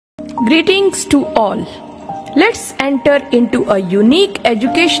Greetings to all. Let's enter into a unique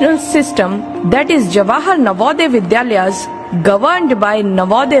educational system that is Jawahar Navodaya Vidyalayas governed by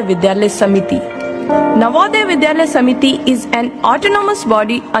Navodaya Vidyalaya Samiti. Navodaya Vidyalaya Samiti is an autonomous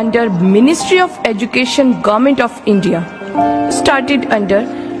body under Ministry of Education, Government of India. Started under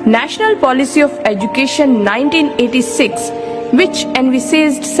National Policy of Education 1986, which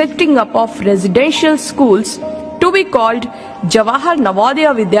envisaged setting up of residential schools to be called Jawahar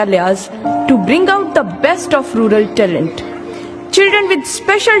Navodaya Vidyalayas to bring out the best of rural talent. Children with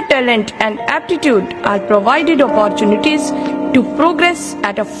special talent and aptitude are provided opportunities to progress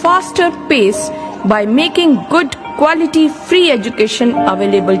at a faster pace by making good quality free education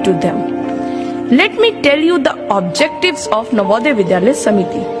available to them. Let me tell you the objectives of Navodaya Vidyalaya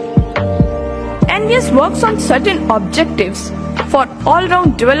Samiti. NVS works on certain objectives for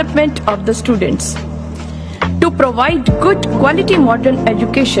all-round development of the students. To provide good quality modern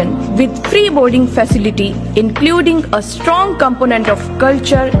education with free boarding facility, including a strong component of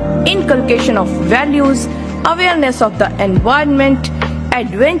culture, inculcation of values, awareness of the environment,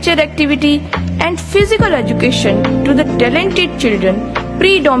 adventure activity, and physical education to the talented children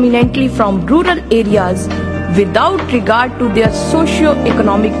predominantly from rural areas without regard to their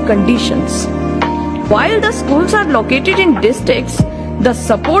socio-economic conditions. While the schools are located in districts, the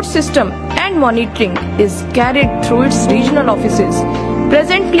support system and monitoring is carried through its regional offices,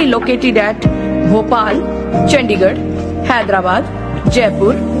 presently located at Bhopal, Chandigarh, Hyderabad,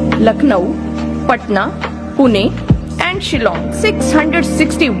 Jaipur, Lucknow, Patna, Pune and Shillong.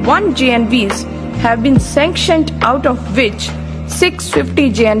 661 JNVs have been sanctioned, out of which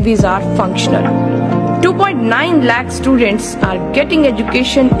 650 JNVs are functional. 2.9 lakh students are getting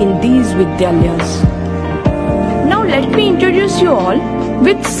education in these Vidyalayas. Now let me introduce you all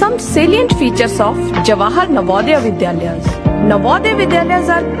with some salient features of Jawahar Navodaya Vidyalayas. Navodaya Vidyalayas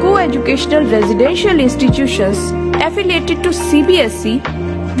are co-educational residential institutions affiliated to CBSE,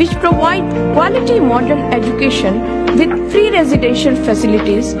 which provide quality modern education with free residential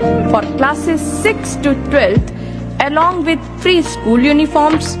facilities for classes 6 to 12th, along with free school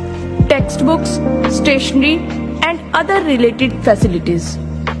uniforms, textbooks, stationery and other related facilities.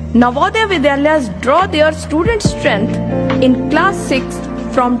 Navodaya Vidyalayas draw their student strength in class 6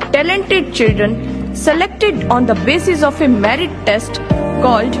 from talented children selected on the basis of a merit test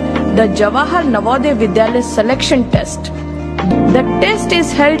called the Jawahar Navodaya Vidyalaya Selection Test. The test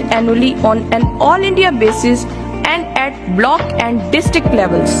is held annually on an all-India basis and at block and district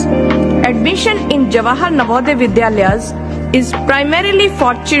levels. Admission in Jawahar Navodaya Vidyalayas is primarily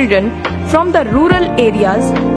for children from the rural areas